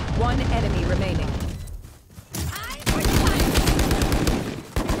 One enemy remaining.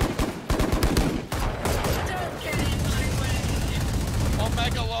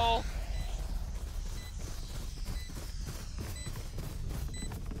 Omega lol.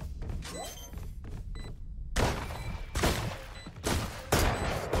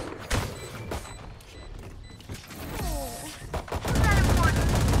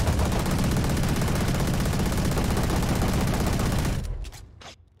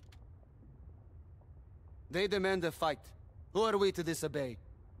 They demand a fight. Who are we to disobey?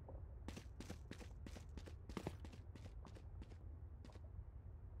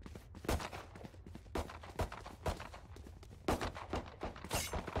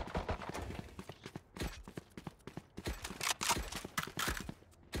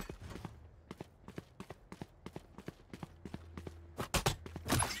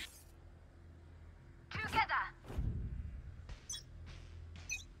 Together.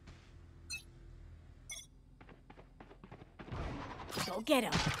 Go get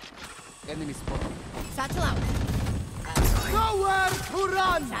him. Enemy spotted. Satchel out. Nowhere to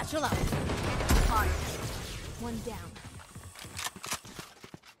run! Satchel out. One down.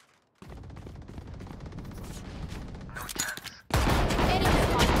 Enemy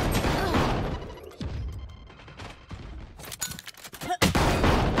spotted.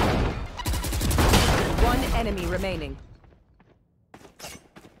 enemy remaining.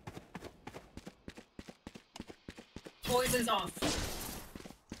 Poison's off.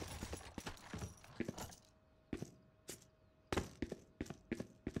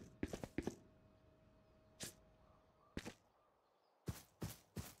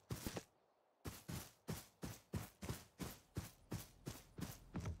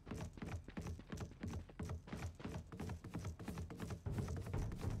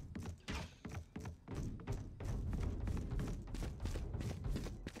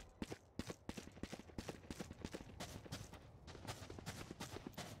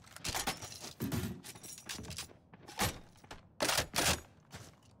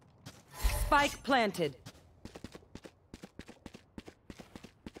 Spike planted.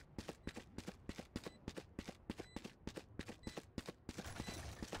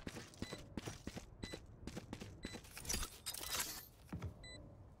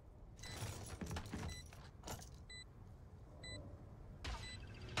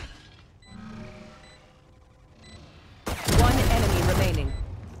 One enemy remaining.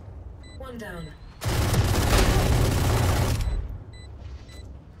 One down.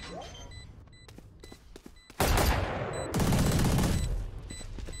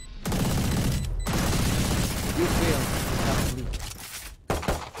 You failed. Have to leave.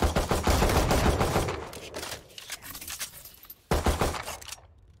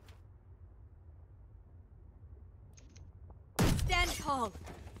 Stand tall.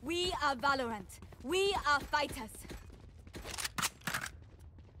 We are Valorant. We are fighters.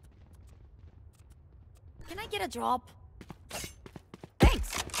 Can I get a drop?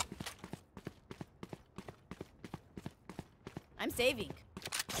 Thanks. I'm saving.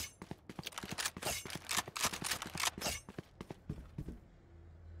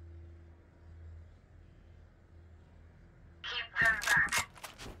 Keep them back.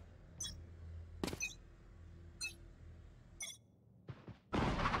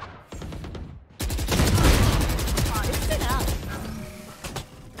 Listen up.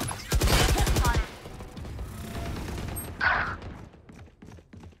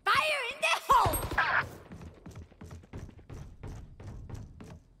 Fire in the hole!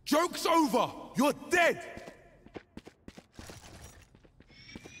 Joke's over! You're dead!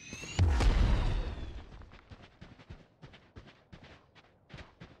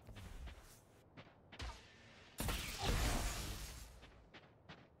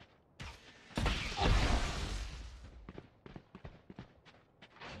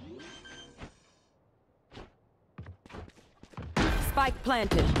 Spike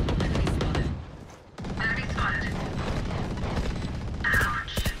planted. Enemy spotted.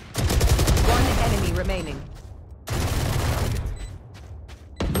 Ouch. One enemy remaining.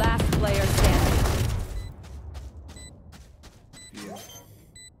 Last player standing. Yeah.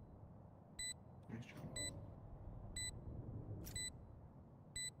 Nice job.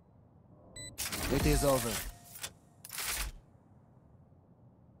 It is over.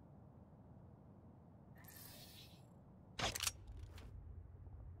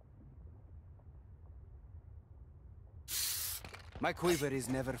 My quiver is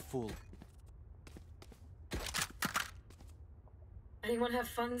never full. Anyone have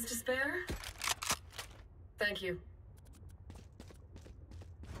funds to spare? Thank you.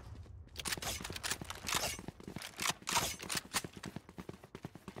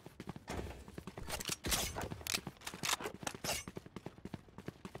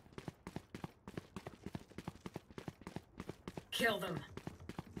 Kill them.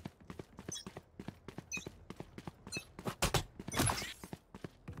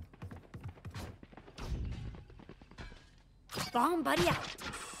 Bomb buddy out.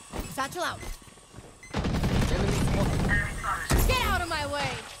 Satchel out. Enemy spotted. Enemy spotted. Get out of my way!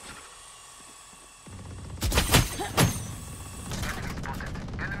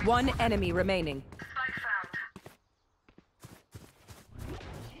 One enemy remaining. Spike found.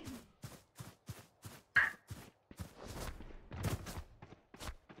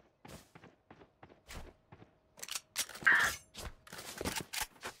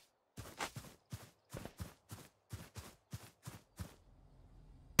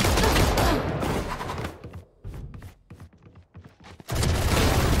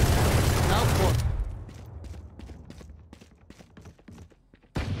 Now for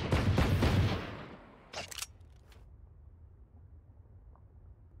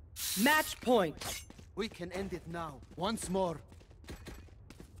Match point. we can end it now. Once more.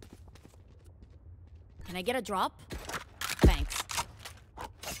 Can I get a drop? Thanks.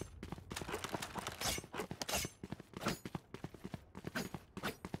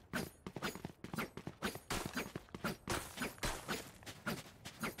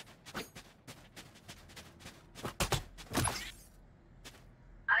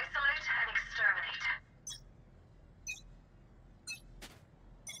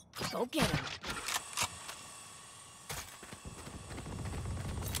 Go get him.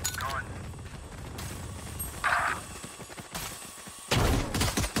 Gone.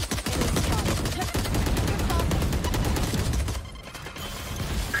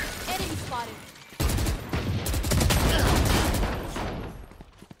 Enemy spotted.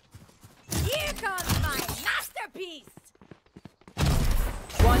 Here comes my masterpiece.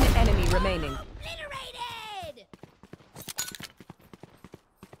 One enemy remaining. Obliterated.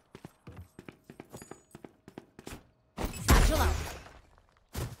 Satchel out.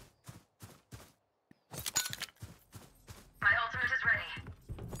 My ultimate is ready.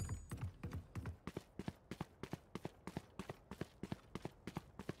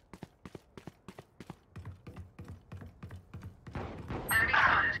 Enemy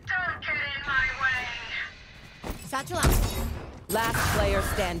spotted. Don't get in my way. Satchel out. Last player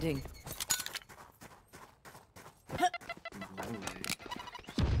standing.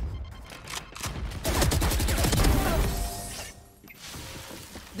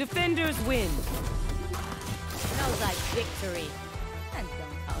 Defenders win. Smells like victory. And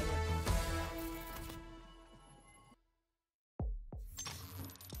don't